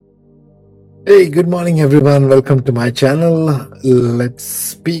Hey, good morning, everyone. Welcome to my channel. Let's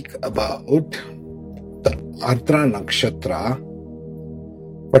speak about the Ardra Nakshatra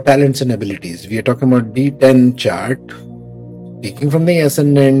for talents and abilities. We are talking about D10 chart, taking from the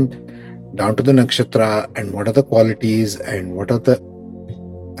Ascendant down to the Nakshatra, and what are the qualities and what are the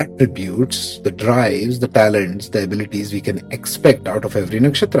attributes, the drives, the talents, the abilities we can expect out of every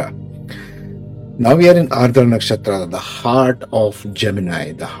Nakshatra. Now we are in Ardra Nakshatra, the heart of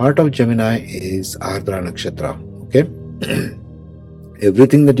Gemini. The heart of Gemini is Ardra Nakshatra. Okay.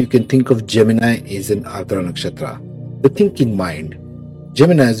 Everything that you can think of Gemini is in Ardra Nakshatra. The thinking mind.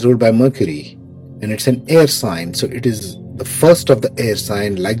 Gemini is ruled by Mercury and it's an air sign. So it is the first of the air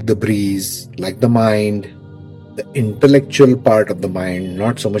sign, like the breeze, like the mind, the intellectual part of the mind,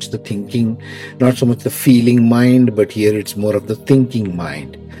 not so much the thinking, not so much the feeling mind, but here it's more of the thinking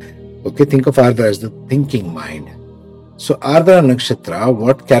mind. Okay, think of Ardra as the thinking mind. So Ardra Nakshatra,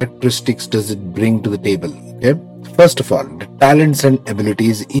 what characteristics does it bring to the table? Okay, first of all, the talents and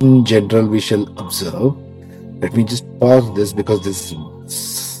abilities in general we shall observe. Let me just pause this because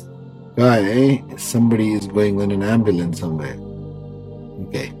this guy, somebody is going on an ambulance somewhere.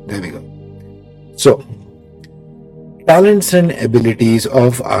 Okay, there we go. So, talents and abilities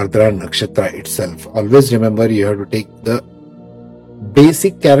of Ardra Nakshatra itself. Always remember you have to take the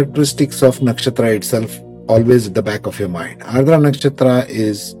basic characteristics of Nakshatra itself always at the back of your mind. Ardra Nakshatra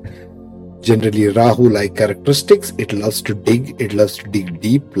is generally Rahu-like characteristics. It loves to dig. It loves to dig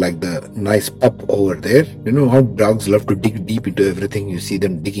deep, like the nice pup over there. You know how dogs love to dig deep into everything? You see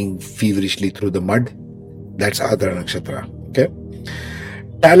them digging feverishly through the mud. That's Ardra Nakshatra. Okay.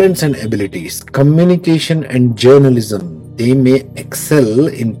 Talents and abilities. Communication and journalism. They may excel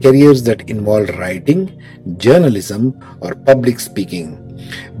in careers that involve writing, journalism, or public speaking.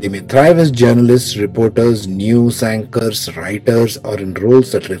 They may thrive as journalists, reporters, news anchors, writers, or in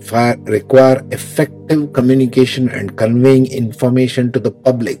roles that require effective communication and conveying information to the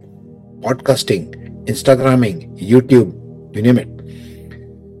public. Podcasting, Instagramming, YouTube, you name it.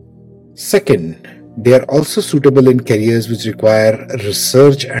 Second, they are also suitable in careers which require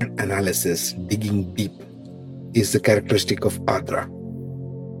research and analysis. Digging deep is the characteristic of Ardra.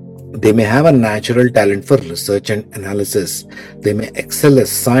 They may have a natural talent for research and analysis. They may excel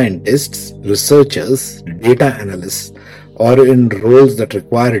as scientists, researchers, data analysts, or in roles that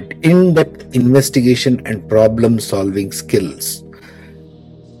require in-depth investigation and problem-solving skills.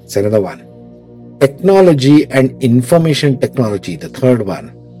 It's another one. Technology and information technology, the third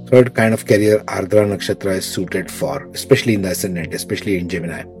one. Third kind of career Ardra Nakshatra is suited for, especially in the Ascendant, especially in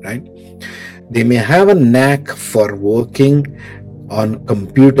Gemini, right? They may have a knack for working on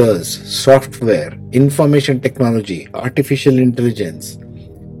computers, software, information technology, artificial intelligence,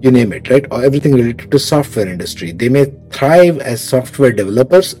 you name it, right? Or everything related to software industry. They may thrive as software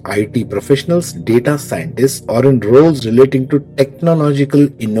developers, IT professionals, data scientists, or in roles relating to technological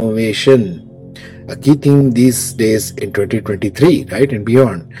innovation. A key theme these days in 2023, right, and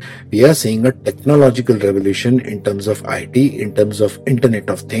beyond, we are seeing a technological revolution in terms of IT, in terms of Internet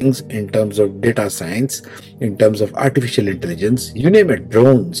of Things, in terms of data science, in terms of artificial intelligence, you name it,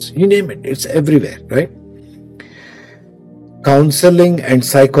 drones, you name it, it's everywhere, right? Counseling and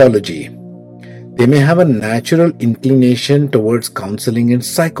psychology. They may have a natural inclination towards counseling and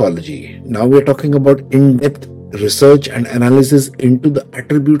psychology. Now we are talking about in-depth research and analysis into the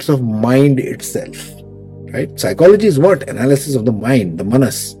attributes of mind itself, right? Psychology is what? Analysis of the mind, the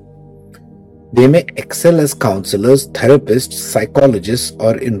manas. They may excel as counselors, therapists, psychologists,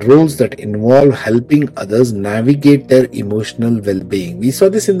 or in roles that involve helping others navigate their emotional well-being. We saw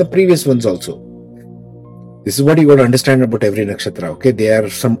this in the previous ones also. This is what you got to understand about every nakshatra, okay? There are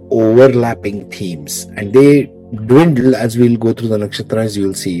some overlapping themes and they dwindle as we'll go through the nakshatras.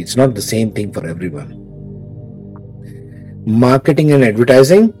 You'll see it's not the same thing for everyone. Marketing and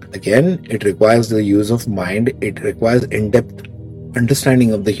advertising, again, it requires the use of mind. It requires in-depth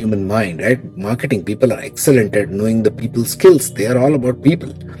understanding of the human mind, right? Marketing, people are excellent at knowing the people's skills. They are all about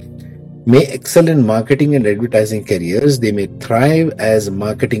people. May excel in marketing and advertising careers. They may thrive as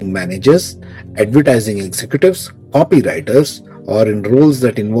marketing managers, advertising executives, copywriters, or in roles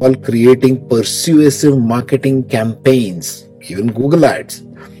that involve creating persuasive marketing campaigns, even Google Ads.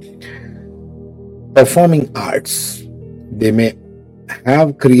 Performing arts. They may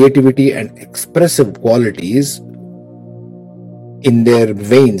have creativity and expressive qualities in their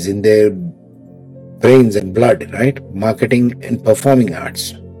veins, in their brains and blood, right? Marketing and performing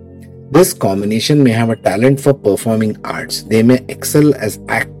arts. This combination may have a talent for performing arts. They may excel as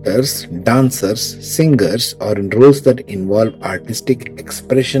actors, dancers, singers, or in roles that involve artistic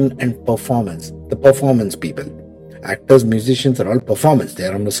expression and performance. The performance people. Actors, musicians are all performers. They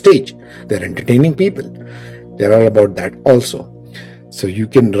are on the stage. They're entertaining people. They're all about that also. So you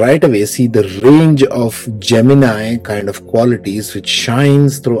can right away see the range of Gemini kind of qualities which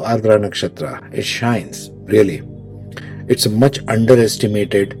shines through Ardra Nakshatra. It shines, really. It's a much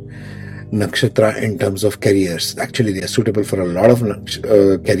underestimated nakshatra in terms of careers. Actually, they are suitable for a lot of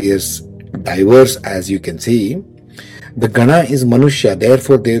careers, diverse as you can see. The Gana is Manushya,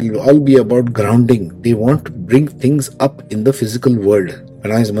 therefore they will all be about grounding. They want to bring things up in the physical world.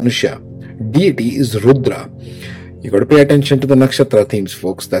 Gana is Manushya. Deity is Rudra. You got to pay attention to the nakshatra themes,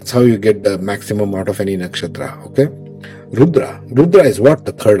 folks. That's how you get the maximum out of any nakshatra. Okay. Rudra is what?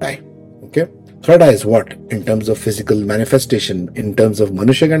 The third eye. Okay. Third eye is what? In terms of physical manifestation, in terms of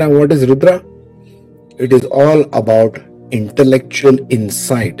Manushya, what is Rudra? It is all about intellectual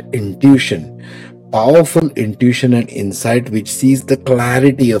insight, intuition, powerful intuition and insight which sees the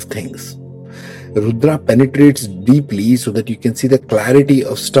clarity of things. Rudra penetrates deeply so that you can see the clarity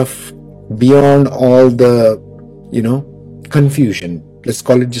of stuff beyond all the, confusion. Let's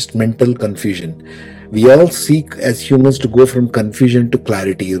call it just mental confusion. We all seek as humans to go from confusion to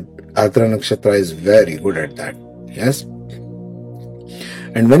clarity. Ardra Nakshatra is very good at that. Yes.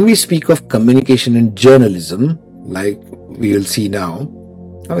 And when we speak of communication and journalism, like we will see now,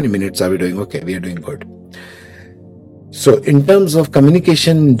 how many minutes are we doing? Okay, we are doing good. So in terms of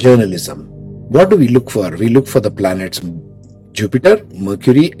communication journalism, what do we look for? We look for the planets Jupiter,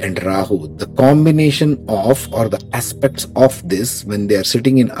 Mercury and Rahu. The combination of or the aspects of this when they are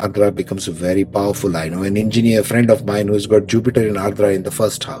sitting in Ardra becomes very powerful. I know an engineer friend of mine who's got Jupiter in Ardra in the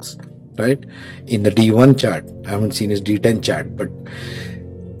first house, right? In the D1 chart. I haven't seen his D10 chart, but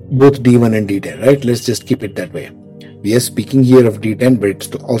both D1 and D10, right? Let's just keep it that way. We are speaking here of D10, but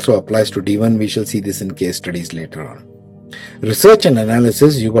it also applies to D1. We shall see this in case studies later on. Research and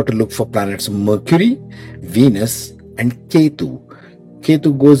analysis, you got to look for planets Mercury, Venus, and Ketu.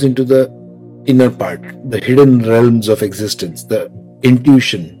 Ketu goes into the inner part, the hidden realms of existence, the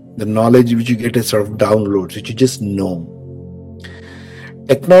intuition, the knowledge which you get as sort of downloads, which you just know.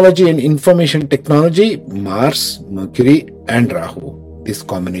 Technology and information technology, Mars, Mercury, and Rahu. This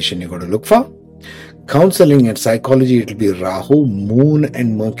combination you got to look for. Counseling and psychology, it will be Rahu, Moon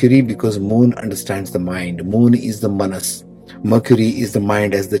and Mercury, because Moon understands the mind. Moon is the manas. Mercury is the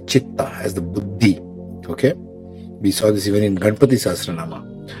mind as the chitta, as the buddhi. Okay? We saw this even in Ganpati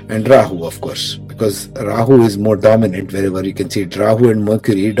Sahasranama. And Rahu, of course, because Rahu is more dominant wherever you can see it. Rahu and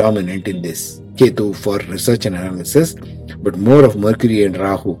Mercury dominant in this. Ketu for research and analysis, but more of Mercury and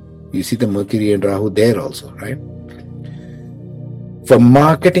Rahu. You see the Mercury and Rahu there also, right? For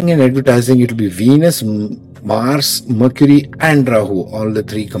marketing and advertising, it will be Venus, Mars, Mercury and Rahu, all the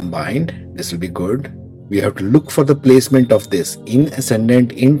three combined. This will be good. We have to look for the placement of this in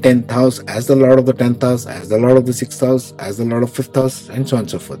Ascendant, in 10th house, as the Lord of the 10th house, as the Lord of the 6th house, as the Lord of 5th house, and so on and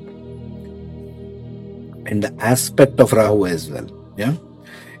so forth. And the aspect of Rahu as well. Yeah.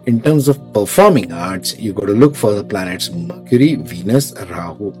 In terms of performing arts, you got to look for the planets Mercury, Venus,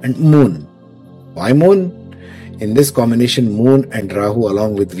 Rahu, and Moon. Why Moon? In this combination, Moon and Rahu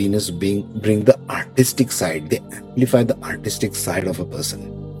along with Venus bring the artistic side. They amplify the artistic side of a person.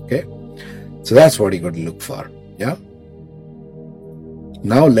 Okay. So that's what you got to look for. Yeah.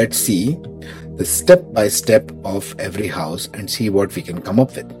 Now let's see the step by step of every house and see what we can come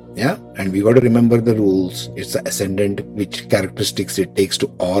up with. Yeah. And we got to remember the rules. It's the ascendant, which characteristics it takes to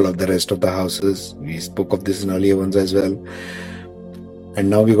all of the rest of the houses. We spoke of this in earlier ones as well. And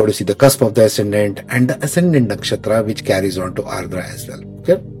now we got to see the cusp of the ascendant and the ascendant nakshatra, which carries on to Ardra as well.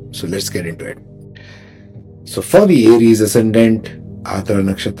 Okay. So let's get into it. So for the Aries ascendant, Ardra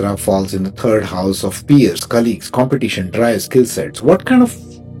Nakshatra falls in the third house of peers, colleagues, competition, drive, skill sets. What kind of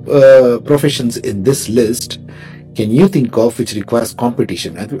professions in this list can you think of which requires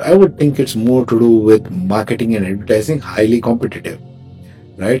competition? I would think it's more to do with marketing and advertising, highly competitive,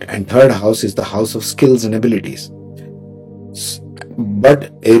 right? And third house is the house of skills and abilities.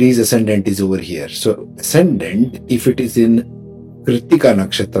 But Aries ascendant is over here. So ascendant, if it is in Kritika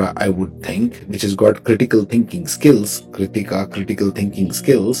Nakshatra, I would think, which has got critical thinking skills, Kritika, critical thinking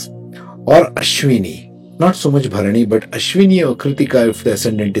skills, or Ashwini. Not so much Bharani, but Ashwini or Kritika, if the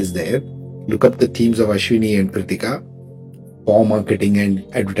ascendant is there. Look up the themes of Ashwini and Kritika for marketing and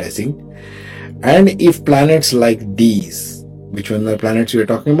advertising. And if planets like these, which one are the planets we are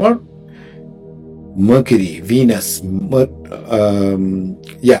talking about? Mercury, Venus, Mercury,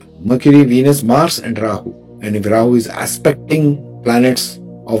 Venus, Mars and Rahu. And if Rahu is aspecting planets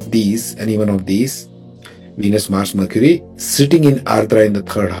of these, any one of these, Venus, Mars, Mercury, sitting in Ardra in the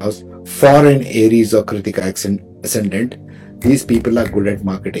third house, for an Aries or Kritika ascendant, these people are good at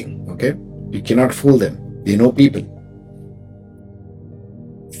marketing. Okay, you cannot fool them. They know people.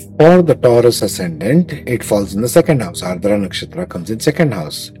 For the Taurus ascendant, it falls in the second house. Ardra Nakshatra comes in second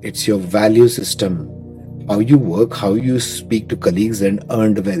house. It's your value system, how you work, how you speak to colleagues and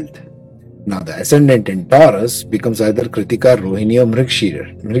earned wealth. Now the ascendant in Taurus becomes either Kritika, Rohini or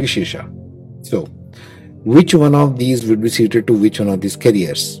Mrigashirsha. So which one of these would be suited to which one of these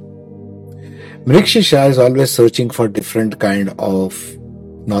careers? Mrigashirsha is always searching for different kind of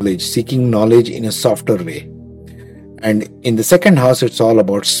knowledge, seeking knowledge in a softer way. And in the second house, it's all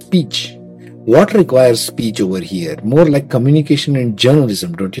about speech. What requires speech over here? More like communication and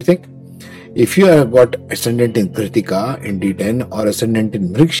journalism, don't you think? If you have got ascendant in Kritika in D10 or ascendant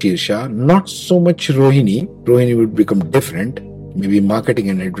in Mrigashirsha, not so much Rohini. Rohini would become different, maybe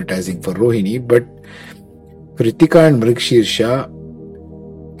marketing and advertising for Rohini, but Kritika and Mrigashirsha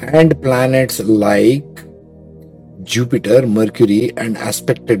and planets like Jupiter, Mercury and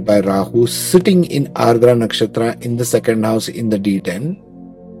aspected by Rahu sitting in Ardra Nakshatra in the second house in the D10.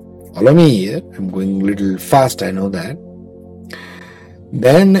 Follow me here. I'm going a little fast, I know that.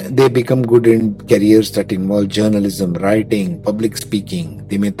 Then they become good in careers that involve journalism, writing, public speaking.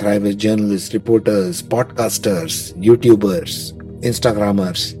 They may thrive as journalists, reporters, podcasters, YouTubers,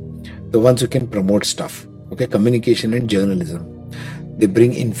 Instagrammers, the ones who can promote stuff. Okay, communication and journalism. They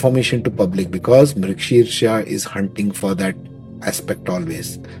bring information to public because Mrigashirsha is hunting for that aspect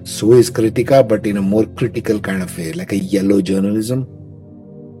always. So is Kritika, but in a more critical kind of way, like a yellow journalism.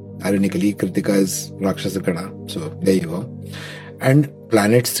 Ironically, Kritika is Rakshasa Gana. So there you go. And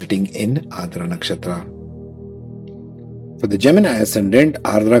planets sitting in Ardra Nakshatra. For the Gemini ascendant,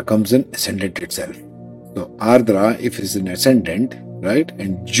 Ardra comes in ascendant itself. So Ardra, if it is an ascendant, right,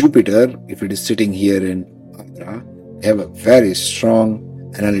 and Jupiter, if it is sitting here in Ardra, they have a very strong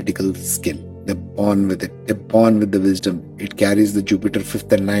analytical skill. They're born with it. They're born with the wisdom. It carries the Jupiter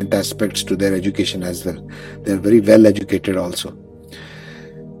 5th and 9th aspects to their education as well. They're very well educated also.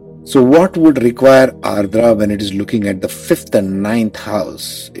 So what would require Ardra when it is looking at the 5th and 9th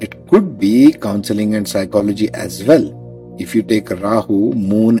house? It could be counseling and psychology as well. If you take Rahu,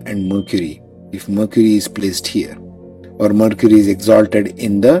 Moon and Mercury, if Mercury is placed here, or Mercury is exalted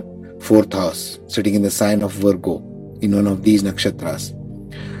in the 4th house, sitting in the sign of Virgo, in one of these nakshatras,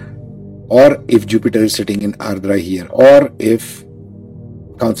 or if Jupiter is sitting in Ardra here, or if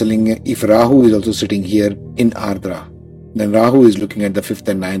Rahu is also sitting here in Ardra, then Rahu is looking at the 5th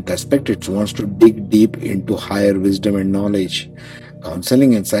and 9th aspect. It wants to dig deep into higher wisdom and knowledge.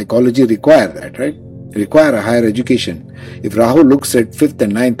 Counseling and psychology require that, right? Require a higher education. If Rahu looks at 5th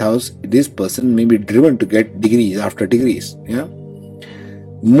and 9th house, this person may be driven to get degrees after degrees. Yeah.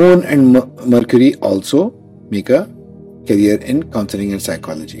 Moon and Mercury also make a career in counseling and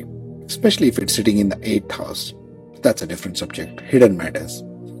psychology, especially if it's sitting in the 8th house. That's a different subject, hidden matters.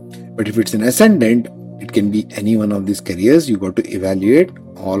 But if it's an ascendant, it can be any one of these careers. You got to evaluate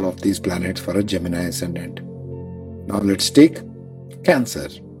all of these planets for a Gemini ascendant. Now let's take Cancer.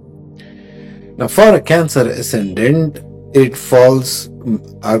 Now for a Cancer ascendant, it falls,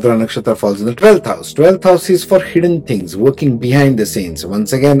 Ardra Nakshatra falls in the 12th house. 12th house is for hidden things, working behind the scenes.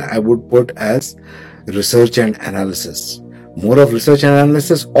 Once again, I would put as research and analysis. More of research and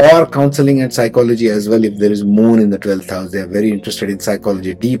analysis or counseling and psychology as well. If there is Moon in the 12th house, they are very interested in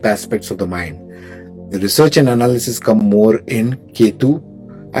psychology, deep aspects of the mind. The research and analysis come more in Ketu,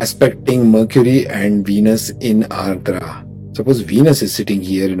 aspecting Mercury and Venus in Ardra. Suppose Venus is sitting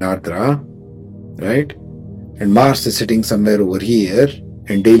here in Ardra, right? And Mars is sitting somewhere over here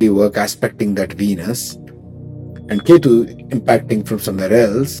in daily work, aspecting that Venus, and Ketu impacting from somewhere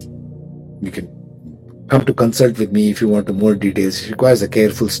else. You can come to consult with me if you want more details. It requires a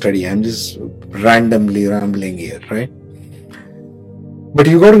careful study. I'm just randomly rambling here, right? But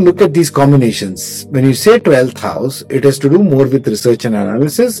you got to look at these combinations. When you say 12th house, it has to do more with research and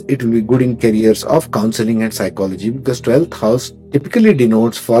analysis. It will be good in careers of counseling and psychology because 12th house typically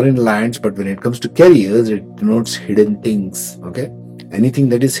denotes foreign lands, but when it comes to careers, it denotes hidden things. Okay, anything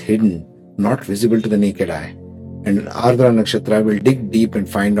that is hidden, not visible to the naked eye. And Ardra Nakshatra will dig deep and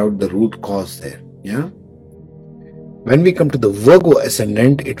find out the root cause there. Yeah. When we come to the Virgo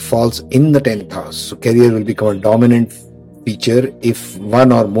ascendant, it falls in the 10th house. So career will become a dominant feature if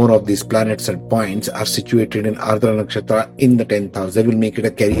one or more of these planets and points are situated in Ardra Nakshatra in the 10th house. They will make it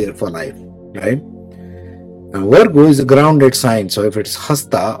a career for life, right? Now, Virgo is a grounded sign. So if it's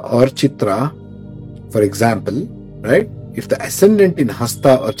Hasta or Chitra, for example, right? If the ascendant in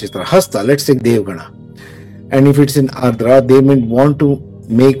Hasta or Chitra, Hasta, let's take Devgana. And if it's in Ardra, they may want to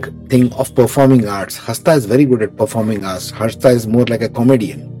make thing of performing arts. Hasta is very good at performing arts. Hasta is more like a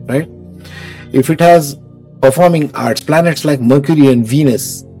comedian, right? If it has performing arts, planets like Mercury and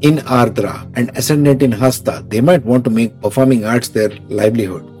Venus in Ardra and Ascendant in Hasta, they might want to make performing arts their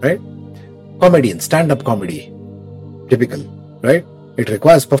livelihood, right? Comedian, stand-up comedy, typical, right? It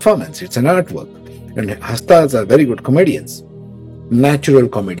requires performance. It's an artwork. And Hastas are very good comedians, natural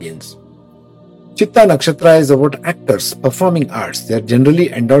comedians. Chitta Nakshatra is about actors, performing arts. They are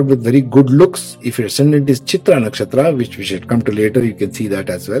generally endowed with very good looks. If your ascendant is Chitra Nakshatra, which we should come to later, you can see that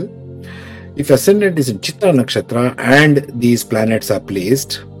as well. If ascendant is in Chitra Nakshatra and these planets are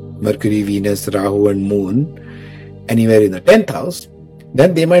placed, Mercury, Venus, Rahu and Moon, anywhere in the 10th house,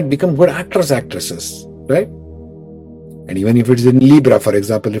 then they might become good actors, actresses, right? And even if it is in Libra, for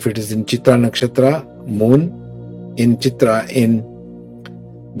example, if it is in Chitra Nakshatra, Moon in Chitra in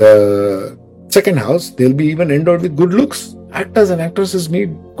the 2nd house, they'll be even endowed with good looks. Actors and actresses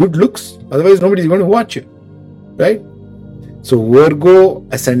need good looks. Otherwise, nobody's going to watch you, right? So Virgo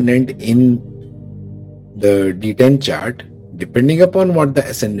ascendant in the D10 chart, depending upon what the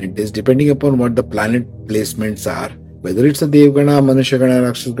ascendant is, depending upon what the planet placements are, whether it's a Devgana, Manushagana,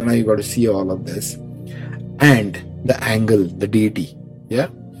 Rakshasgana, you got to see all of this. And the angle, the deity, yeah,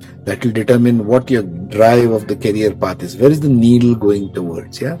 that will determine what your drive of the career path is. Where is the needle going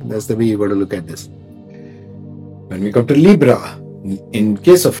towards? Yeah, that's the way you got to look at this. When we come to Libra, in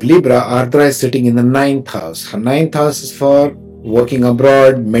case of Libra, Ardra is sitting in the 9th house. Her 9th house is for working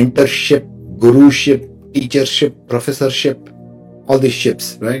abroad, mentorship, guruship, teachership, professorship, all these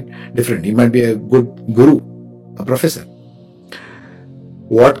ships, right? Different. You might be a good guru, a professor.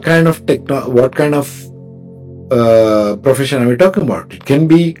 What kind of profession are we talking about? It can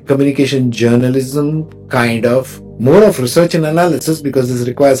be communication journalism, kind of, more of research and analysis, because this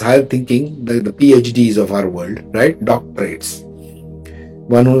requires higher thinking, the PhDs of our world, right? Doctorates.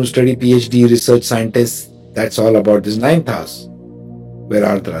 One who study PhD, research scientists, that's all about this 9th house, where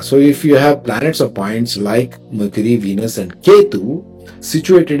Ardra. So if you have planets or points like Mercury, Venus and Ketu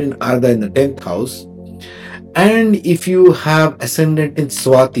situated in Ardra in the 10th house, and if you have ascendant in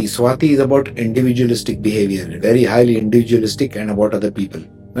Swati, Swati is about individualistic behavior, very highly individualistic and about other people,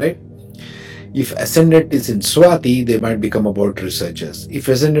 right? If ascendant is in Swati, they might become about researchers. If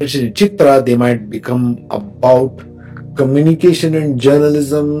ascendant is in Chitra, they might become about communication and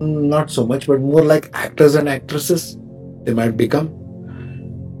journalism, not so much, but more like actors and actresses. They might become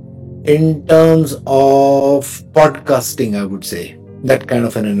in terms of podcasting, I would say, that kind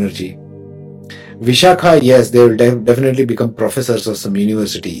of an energy. Vishakha, yes, they will definitely become professors of some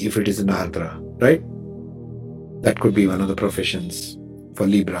university if it is in Ardra, right? That could be one of the professions for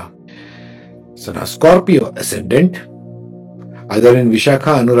Libra. So now Scorpio ascendant, either in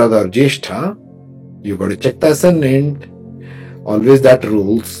Vishakha, Anuradha or Jyeshtha, you got to check the ascendant, always that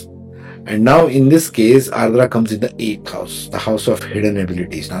rules. And now in this case, Ardra comes in the 8th house, the house of hidden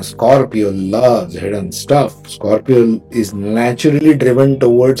abilities. Now Scorpio loves hidden stuff. Scorpio is naturally driven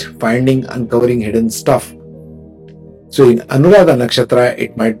towards finding, uncovering hidden stuff. So in Anuradha Nakshatra,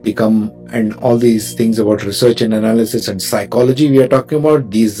 it might become, and all these things about research and analysis and psychology we are talking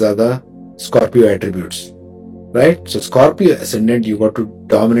about, these are the Scorpio attributes, right? So Scorpio ascendant, you got to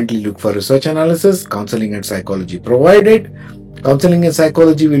dominantly look for research analysis, counseling and psychology, provided counseling and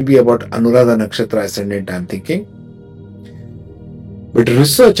psychology will be about Anuradha Nakshatra ascendant, I'm thinking. But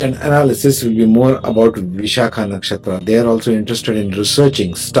research and analysis will be more about Vishakha Nakshatra. They are also interested in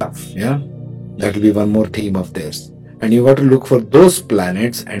researching stuff, yeah? That will be one more theme of theirs. And you got to look for those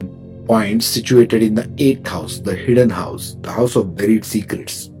planets and points situated in the 8th house, the hidden house, the house of buried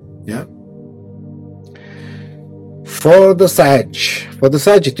secrets, yeah? For the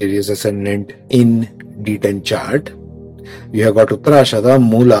Sagittarius ascendant in D10 chart, you have got Uttarashada,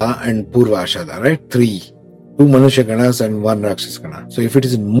 Mula and Purvashada, right? 3. 2 Manusha Ganas and 1 Rakshas Gana. So if it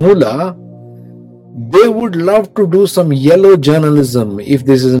is in Mula, they would love to do some yellow journalism if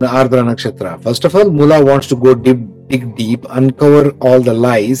this is an Ardra Nakshatra. First of all, Mula wants to go dig deep, uncover all the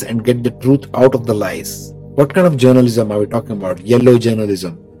lies and get the truth out of the lies. What kind of journalism are we talking about? Yellow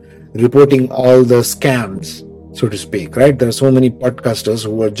journalism. Reporting all the scams, so to speak, right? There are so many podcasters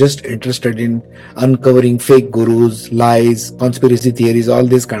who are just interested in uncovering fake gurus, lies, conspiracy theories, all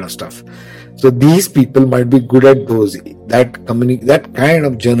this kind of stuff. So these people might be good at those, that kind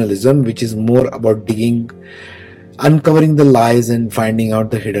of journalism, which is more about digging, uncovering the lies and finding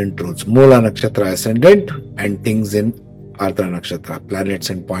out the hidden truths. Mula Nakshatra ascendant and things in Ardra Nakshatra, planets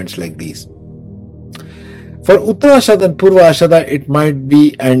and points like these. For Uttarashada and Purvashada, it might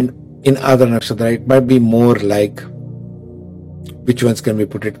be, and in Ardra Nakshatra, it might be more like, which ones can we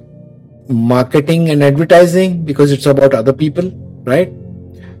put it? Marketing and advertising, because it's about other people, right?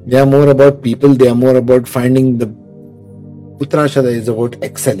 They are more about people, they are more about finding the, Uttarashada is about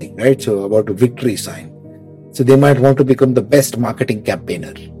excelling, right? So about a victory sign. So they might want to become the best marketing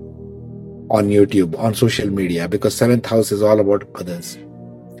campaigner on YouTube, on social media, because 7th house is all about others.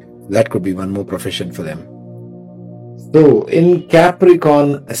 That could be one more profession for them. So in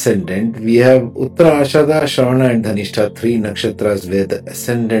Capricorn ascendant, we have Uttara, Ashada, Shravana and Dhanishta, 3 nakshatras where the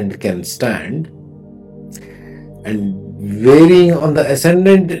ascendant can stand. And varying on the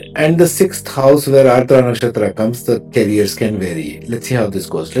ascendant and the 6th house where Ardra Nakshatra comes, the careers can vary. Let's see how this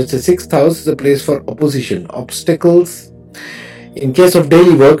goes. Let's say 6th house is a place for opposition, obstacles. In case of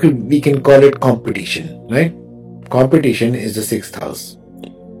daily work, we can call it competition, right? Competition is the 6th house.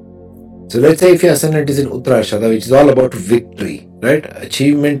 So let's say if your ascendant is in Uttarashada, which is all about victory, right?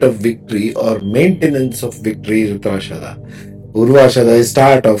 Achievement of victory or maintenance of victory is Uttarashada. Purvashada is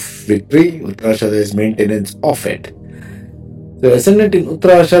start of victory, Uttarashada is maintenance of it. So ascendant in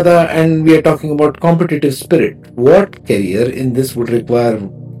Uttarashada, and we are talking about competitive spirit. What career in this would require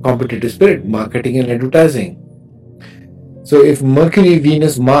competitive spirit? Marketing and advertising. So if Mercury,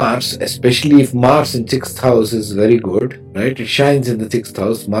 Venus, Mars, especially if Mars in 6th house is very good, right? It shines in the 6th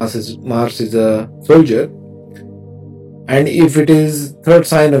house. Mars is a soldier. And if it is 3rd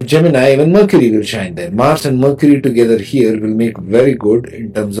sign of Gemini, even Mercury will shine there. Mars and Mercury together here will make very good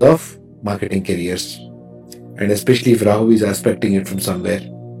in terms of marketing careers. And especially if Rahu is aspecting it from somewhere.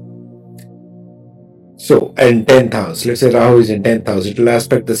 So, and 10th house. Let's say Rahu is in 10th house. It will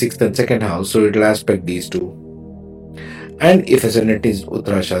aspect the 6th and 2nd house. So it will aspect these two. And if ascendant is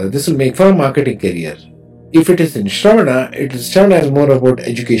Uttarashada, this will make for a marketing career. If it is in Shravana, Shravana is more about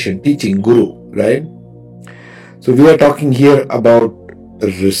education, teaching, guru, right? So we are talking here about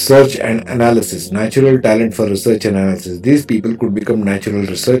research and analysis, natural talent for research and analysis. These people could become natural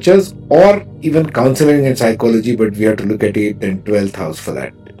researchers or even counseling and psychology, but we have to look at 8th and 12th house for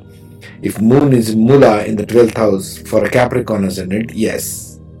that. If Moon is Mula in the 12th house for a Capricorn ascendant,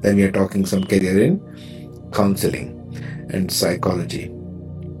 yes, then we are talking some career in counseling and psychology.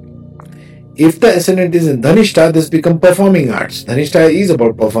 If the ascendant is in Dhanishta, this becomes performing arts. Dhanishta is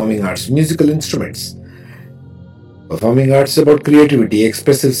about performing arts, musical instruments. Performing arts is about creativity,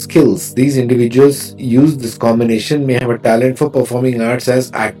 expressive skills. These individuals use this combination, may have a talent for performing arts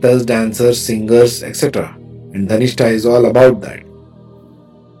as actors, dancers, singers, etc. And Dhanishta is all about that.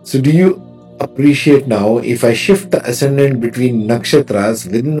 So do you appreciate now if I shift the ascendant between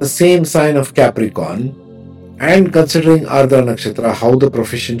nakshatras within the same sign of Capricorn and considering Ardra Nakshatra, how the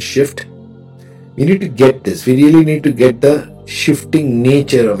professions shift? We need to get this. We really need to get the shifting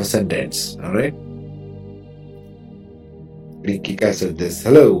nature of ascendants. Alright? Rikika said this.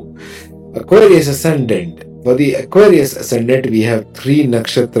 Hello. Aquarius ascendant. For the Aquarius ascendant, we have 3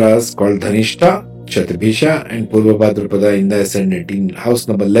 nakshatras called Dhanishta, Shatabhisha and Purva Bhadrapada in the ascendant. In house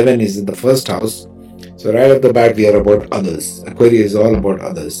number 11 is in the 1st house. So right off the bat, we are about others. Aquarius is all about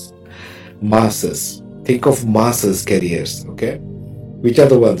others. Masses. Think of masses careers, okay? Which are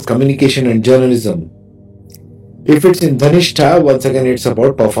the ones? Communication and journalism. If it's in Dhanishta, once again, it's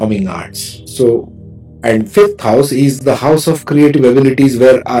about performing arts. So, and 5th house is the house of creative abilities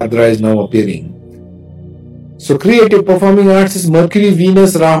where Ardra is now appearing. So, creative performing arts is Mercury,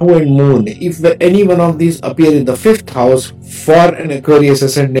 Venus, Rahu and Moon. If any one of these appear in the 5th house for an Aquarius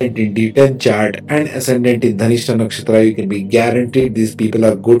ascendant in D10 chart and ascendant in Dhanishta Nakshatra, you can be guaranteed these people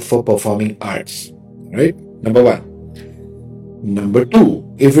are good for performing arts. Right? Number 1. Number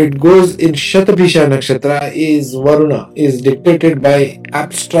 2, if it goes in Shatabhisha Nakshatra, is Varuna, is dictated by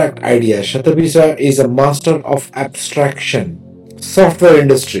abstract ideas. Shatabhisha is a master of abstraction, software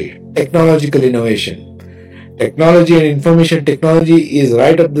industry, technological innovation. Technology and information technology is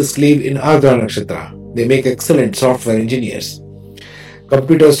right up the sleeve in Ardra Nakshatra. They make excellent software engineers.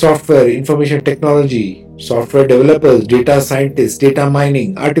 Computer software, information technology, software developers, data scientists, data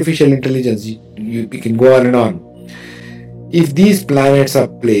mining, artificial intelligence, you can go on and on. If these planets are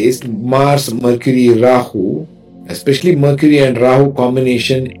placed, Mars, Mercury, Rahu, especially Mercury and Rahu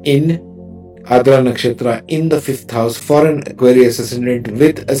combination in Ardra Nakshatra in the 5th house for an Aquarius ascendant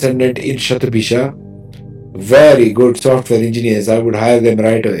with ascendant in Shatabhisha, very good software engineers. I would hire them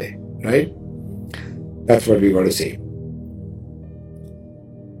right away, right? That's what we got to say.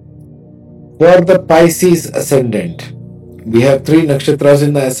 For the Pisces ascendant, we have 3 nakshatras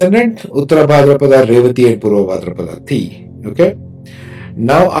in the ascendant, Uttara Bhadrapada, Revati and Purva Bhadrapada, Thi. Okay?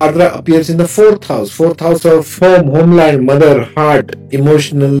 Now Ardra appears in the 4th house. 4th house of home, homeland, mother, heart,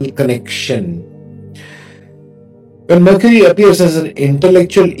 emotional connection. When Mercury appears as an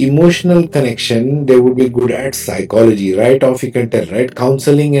intellectual, emotional connection, they would be good at psychology. Right off you can tell, right?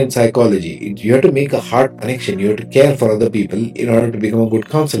 Counseling and psychology. You have to make a heart connection. You have to care for other people in order to become a good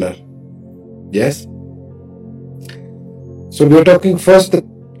counselor. Yes? So we are talking first the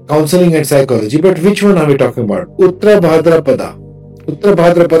counseling and psychology. But which one are we talking about? Uttra Bhadrapada. Uttra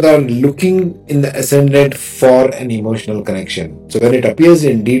Bhadrapada are looking in the ascendant for an emotional connection. So when it appears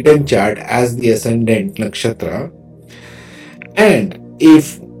in D10 chart as the ascendant nakshatra, and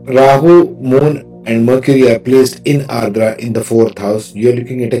if Rahu, Moon, and Mercury are placed in Ardra in the fourth house, you're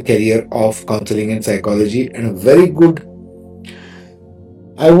looking at a career of counseling and psychology and a very good,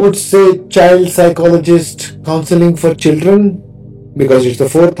 I would say, child psychologist counseling for children, because it's the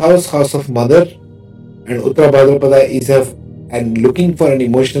fourth house, house of mother, and Uttara Bhadrapada is and looking for an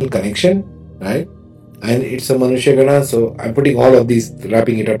emotional connection, right? And it's a Manusha Gana, so I'm putting all of these,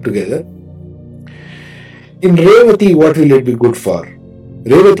 wrapping it up together. In Revati, what will it be good for?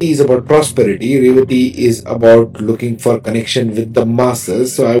 Revati is about prosperity. Revati is about looking for connection with the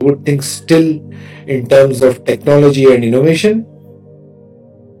masses. So I would think still in terms of technology and innovation,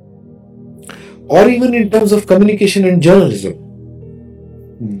 or even in terms of communication and journalism.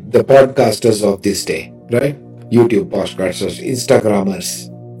 The podcasters of this day, right? YouTube podcasters, Instagrammers,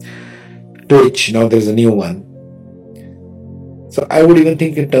 Twitch, now there's a new one. So I would even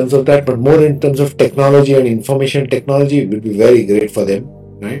think in terms of that, but more in terms of technology and information technology will be very great for them,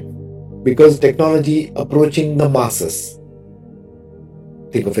 right? Because technology approaching the masses.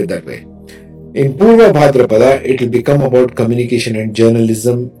 Think of it that way. In Purva Bhadrapada, it will become about communication and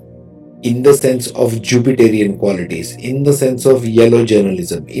journalism in the sense of Jupiterian qualities, in the sense of yellow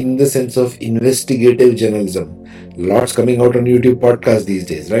journalism, in the sense of investigative journalism. Lots coming out on YouTube podcasts these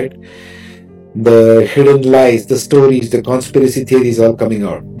days, right? The hidden lies, the stories, the conspiracy theories all coming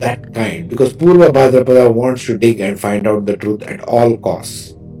out. That kind. Because Purva Bhadrapada wants to dig and find out the truth at all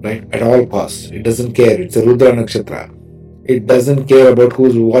costs, right? At all costs. It doesn't care. It's a Rudra Nakshatra. It doesn't care about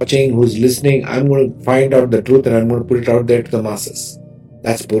who's watching, who's listening. I'm going to find out the truth and I'm going to put it out there to the masses.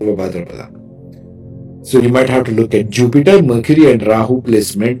 That's Purva Bhadrapada. So you might have to look at Jupiter, Mercury, and Rahu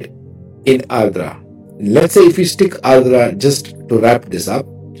placement in Ardra. Let's say if you stick Ardra, just to wrap this up,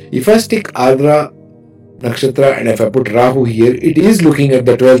 if I stick Ardra Nakshatra and if I put Rahu here, it is looking at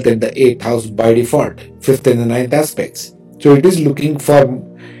the 12th and the 8th house by default, 5th and the 9th aspects. So it is looking for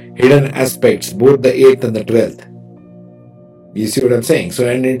hidden aspects, both the 8th and the 12th. You see what I'm saying? So,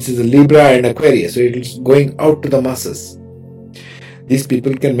 and it's a Libra and Aquarius, so it's going out to the masses. These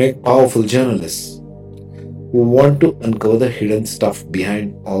people can make powerful journalists who want to uncover the hidden stuff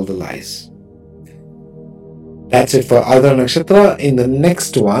behind all the lies. That's it for Ardra Nakshatra. In the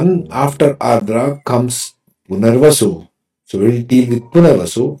next one, after Ardra comes Punarvasu. So we'll deal with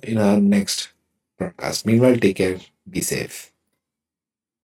Punarvasu in our next broadcast. Meanwhile, take care. Be safe.